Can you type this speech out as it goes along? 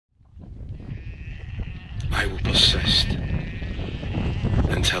I will persist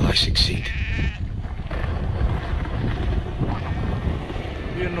until I succeed.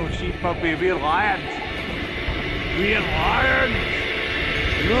 We're no sheep puppy, we're lions. We're lions!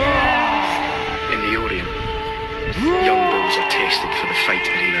 In the Orient, young bulls are tested for the fight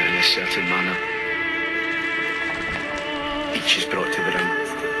arena in a certain manner. Each is brought to the ring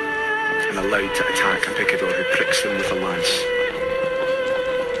and allowed to attack a picador who pricks them with a lance.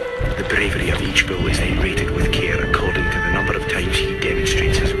 The bravery of each bull is then rated with care according to the number of times he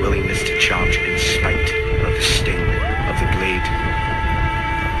demonstrates his willingness to charge in spite of the sting of the blade.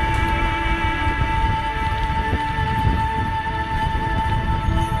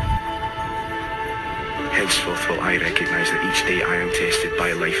 Henceforth will I recognise that each day I am tested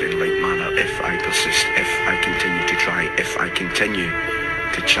by life in like manner. If I persist, if I continue to try, if I continue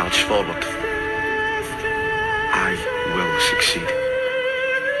to charge forward, I will succeed.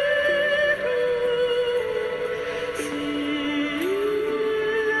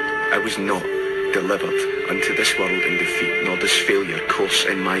 I was not delivered unto this world in defeat, nor does failure course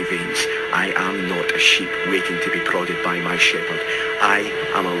in my veins. I am not a sheep waiting to be prodded by my shepherd. I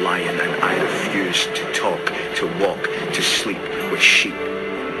am a lion, and I refuse to talk, to walk, to sleep with sheep.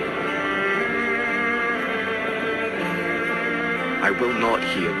 I will not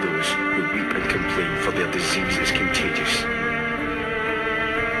hear those who weep and complain, for their disease is contagious.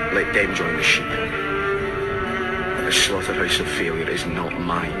 Let them join the sheep. The slaughterhouse of failure is not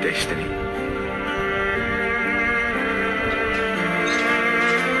my destiny.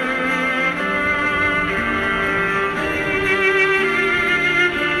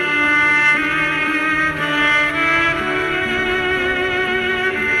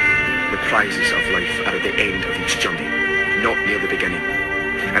 The prizes of life are at the end of each journey, not near the beginning.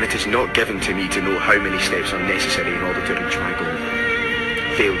 And it is not given to me to know how many steps are necessary in order to reach my goal.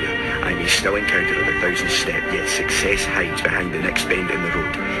 Failure I may still encounter at 1,000 steps, yet success hides behind the next bend in the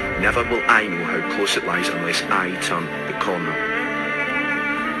road. Never will I know how close it lies unless I turn the corner.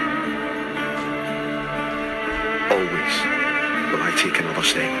 Always will I take another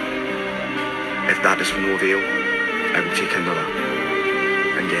step. If that is of no avail, I will take another,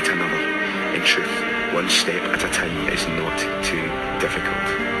 and yet another. In truth, one step at a time is not too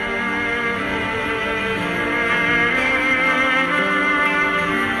difficult.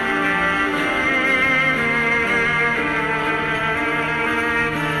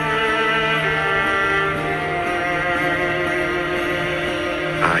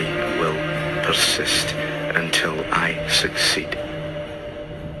 Persist until I succeed.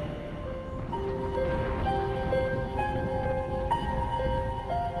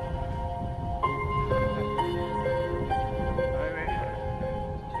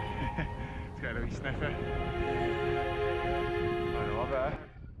 It's got a wee sniffer. I love it.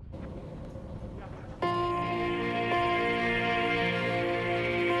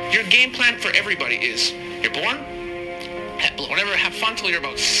 Your game plan for everybody is, you're born, whatever, have fun till you're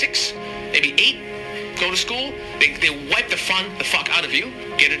about 6, maybe 8, go to school, they wipe the fun the fuck out of you,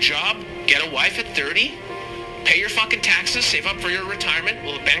 get a job, get a wife at 30, pay your fucking taxes, save up for your retirement.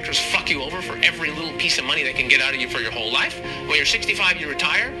 Well, the bankers fuck you over for every little piece of money they can get out of you for your whole life. When you're 65, you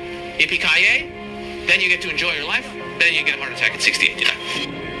retire, yippee-ki-yay, then you get to enjoy your life, then you get a heart attack at 68, you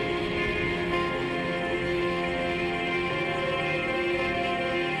die.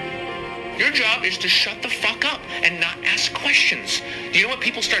 Your job is to shut the fuck up and not ask questions. You know what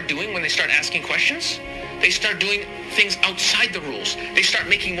people start doing when they start asking questions? They start doing things outside the rules. They start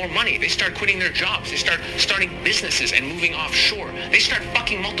making more money. They start quitting their jobs. They start starting businesses and moving offshore. They start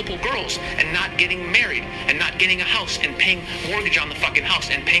fucking multiple girls and not getting married and not getting a house and paying mortgage on the fucking house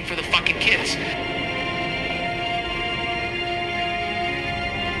and paying for the fucking kids.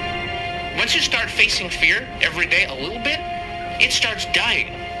 Once you start facing fear every day a little bit, it starts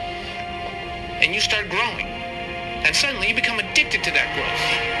dying. And you start growing. And suddenly you become addicted to that growth.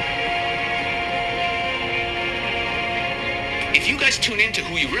 If you guys tune into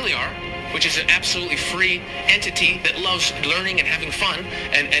who you really are, which is an absolutely free entity that loves learning and having fun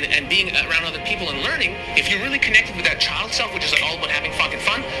and being around other people and learning, if you really connected with that child self, which is like all about having fucking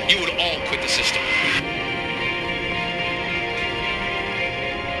fun, you would all quit the system.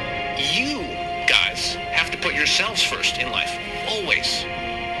 You guys have to put yourselves first in life, always.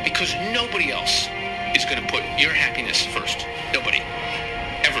 Because nobody else is going to put your happiness first. Nobody.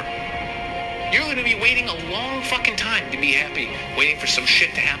 Ever. You're going to be waiting a long fucking time to be happy, waiting for some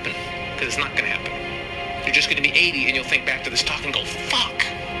shit to happen. Because it's not going to happen. You're just going to be 80 and you'll think back to this talk and go, fuck.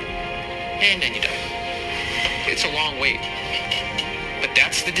 And then you die. It's a long wait. But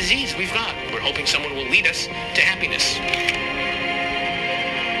that's the disease we've got. We're hoping someone will lead us to happiness.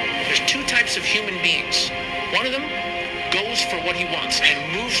 There's two types of human beings. One of them goes for what he wants and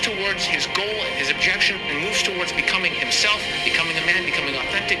moves towards his goal, his objection, and moves towards becoming himself, becoming a man, becoming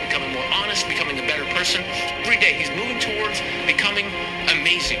authentic, becoming more honest, becoming a better person. Every day he's moving towards becoming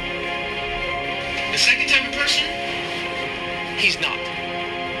amazing. The second type of person, he's not.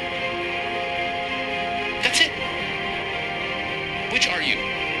 That's it. Which are you?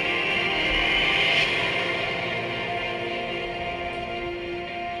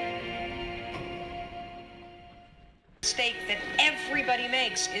 Mistake that everybody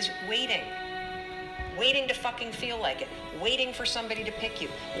makes is waiting. Waiting to fucking feel like it. Waiting for somebody to pick you.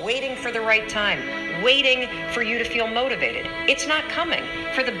 Waiting for the right time. Waiting for you to feel motivated. It's not coming.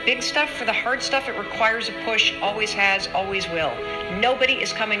 For the big stuff, for the hard stuff, it requires a push. Always has, always will. Nobody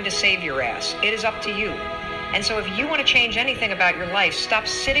is coming to save your ass. It is up to you. And so if you want to change anything about your life, stop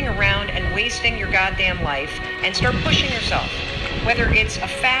sitting around and wasting your goddamn life and start pushing yourself. Whether it's a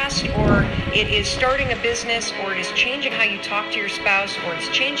fast, or it is starting a business, or it is changing how you talk to your spouse, or it's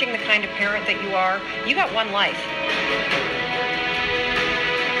changing the kind of parent that you are, you got one life.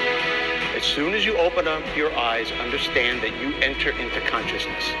 As soon as you open up your eyes, understand that you enter into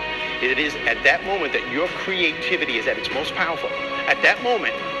consciousness. It is at that moment that your creativity is at its most powerful. At that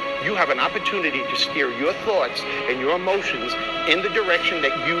moment, you have an opportunity to steer your thoughts and your emotions in the direction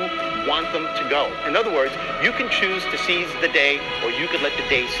that you want them to go. In other words, you can choose to seize the day, or you could let the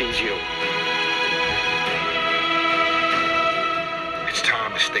day seize you. It's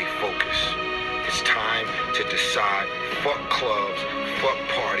time to stay focused. It's time to decide, fuck clubs, fuck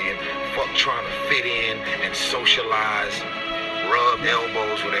partying, fuck trying to fit in and socialize, rub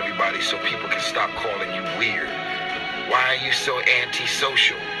elbows with everybody so people can stop calling you weird. Why are you so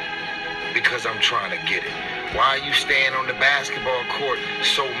antisocial? Because I'm trying to get it. Why are you staying on the basketball court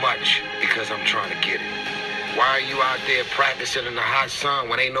so much? Because I'm trying to get it. Why are you out there practicing in the hot sun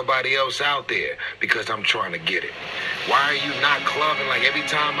when ain't nobody else out there? Because I'm trying to get it. Why are you not clubbing like every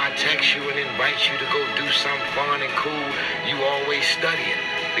time I text you and invite you to go do something fun and cool, you always studying?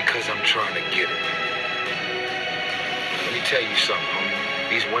 Because I'm trying to get it. Let me tell you something,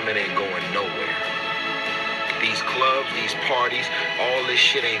 homie. These women ain't going nowhere. These clubs, these parties, all this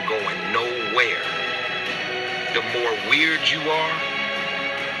shit ain't going nowhere. The more weird you are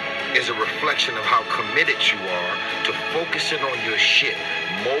is a reflection of how committed you are to focusing on your shit,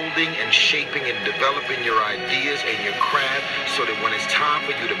 molding and shaping and developing your ideas and your craft so that when it's time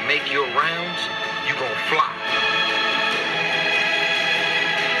for you to make your rounds, you're gonna fly.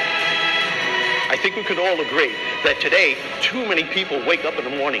 I think we could all agree that today, too many people wake up in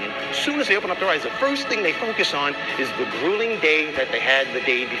the morning, and as soon as they open up their eyes, the first thing they focus on is the grueling day that they had the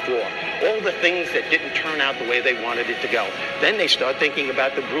day before. All the things that didn't turn out the way they wanted it to go. Then they start thinking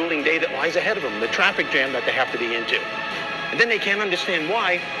about the grueling day that lies ahead of them, the traffic jam that they have to be into. And then they can't understand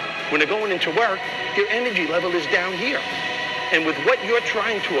why, when they're going into work, your energy level is down here. And with what you're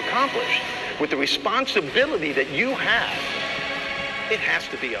trying to accomplish, with the responsibility that you have, it has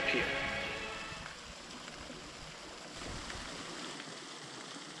to be up here.